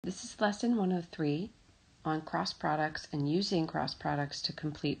This is lesson 103 on cross products and using cross products to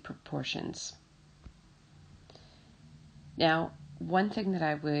complete proportions. Now, one thing that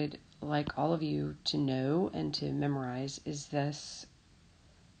I would like all of you to know and to memorize is this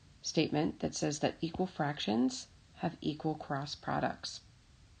statement that says that equal fractions have equal cross products.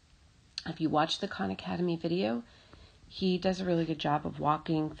 If you watch the Khan Academy video, he does a really good job of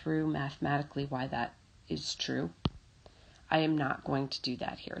walking through mathematically why that is true. I am not going to do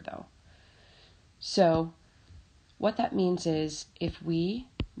that here, though. So what that means is if we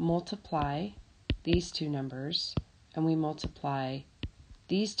multiply these two numbers and we multiply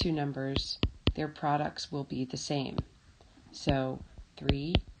these two numbers, their products will be the same. So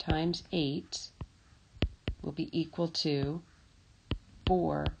 3 times 8 will be equal to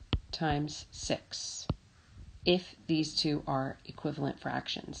 4 times 6 if these two are equivalent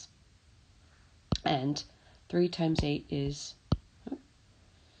fractions. And 3 times 8 is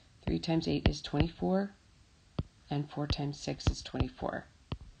 24, and 4 times 6 is 24.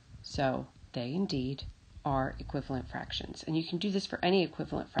 So they indeed are equivalent fractions. And you can do this for any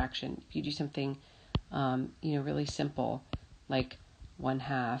equivalent fraction. If you do something, really simple, like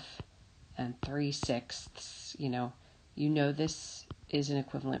 1/2 and 3/6, you know this is an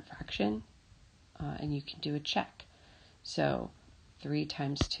equivalent fraction, and you can do a check. So 3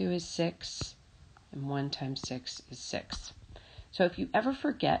 times 2 is 6, and 1 times 6 is 6. So if you ever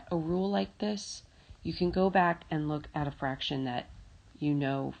forget a rule like this, you can go back and look at a fraction that you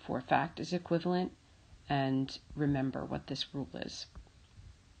know for a fact is equivalent and remember what this rule is.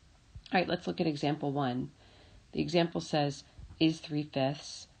 All right, let's look at example 1. The example says, is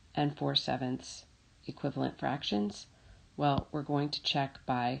 3/5 and 4/7 equivalent fractions? Well, we're going to check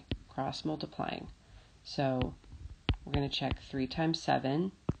by cross multiplying. So we're going to check 3 times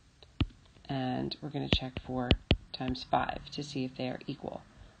 7, and we're going to check 4 times 5 to see if they are equal.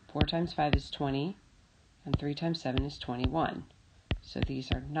 4 times 5 is 20, and 3 times 7 is 21. So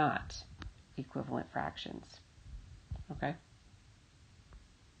these are not equivalent fractions. Okay?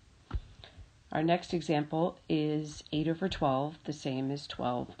 Our next example is 8 over 12, the same as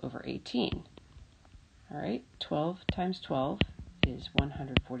 12 over 18. All right, 12 times 12 is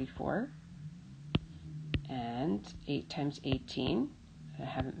 144, and 8 times 18, I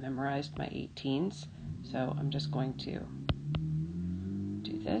haven't memorized my 18s, so I'm just going to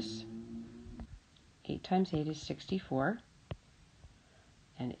do this. 8 times 8 is 64,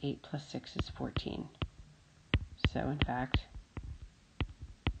 and 8 plus 6 is 14. So in fact,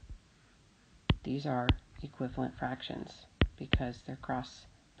 these are equivalent fractions because their cross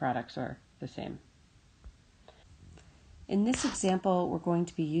products are the same. In this example, we're going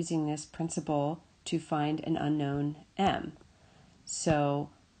to be using this principle to find an unknown m. So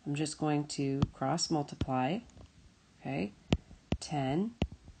I'm just going to cross multiply. Okay, 10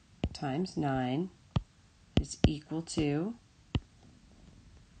 times 9 is equal to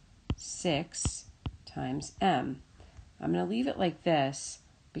 6 times m. I'm going to leave it like this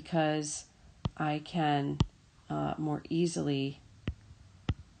because I can more easily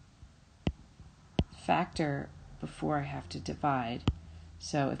factor before I have to divide.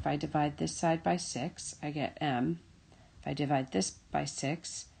 So if I divide this side by 6, I get m. If I divide this by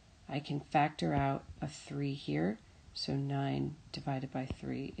 6, I can factor out a 3 here. So 9 divided by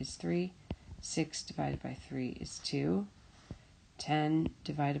 3 is 3. 6 divided by 3 is 2. 10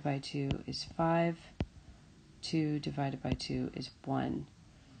 divided by 2 is 5. 2 divided by 2 is 1.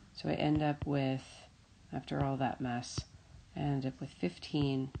 So I end up with, after all that mess, I end up with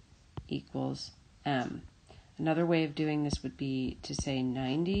 15 equals m. Another way of doing this would be to say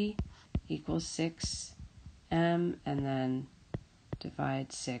 90 equals 6m, and then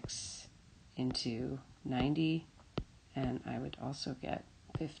divide 6 into 90, and I would also get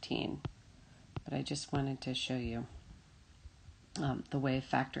 15. But I just wanted to show you the way of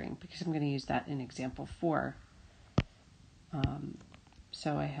factoring, because I'm going to use that in example 4.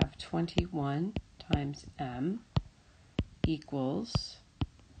 So I have 21 times m equals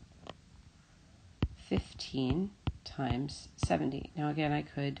 15 times 70. Now again, I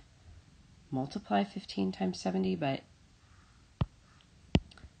could multiply 15 times 70, but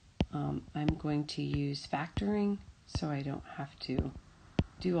I'm going to use factoring so I don't have to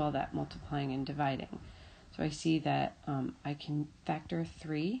do all that multiplying and dividing. So I see that I can factor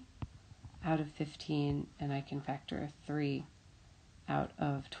 3 out of 15, and I can factor 3 out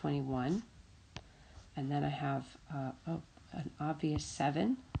of 21. And then I have an obvious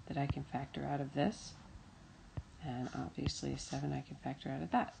 7 that I can factor out of this. And obviously a 7 I can factor out of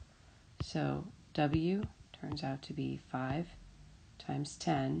that. So W turns out to be 5 times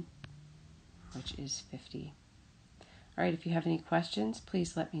 10, which is 50. All right, if you have any questions,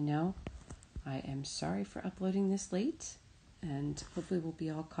 please let me know. I am sorry for uploading this late, and hopefully we'll be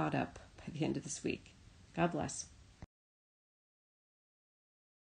all caught up by the end of this week. God bless.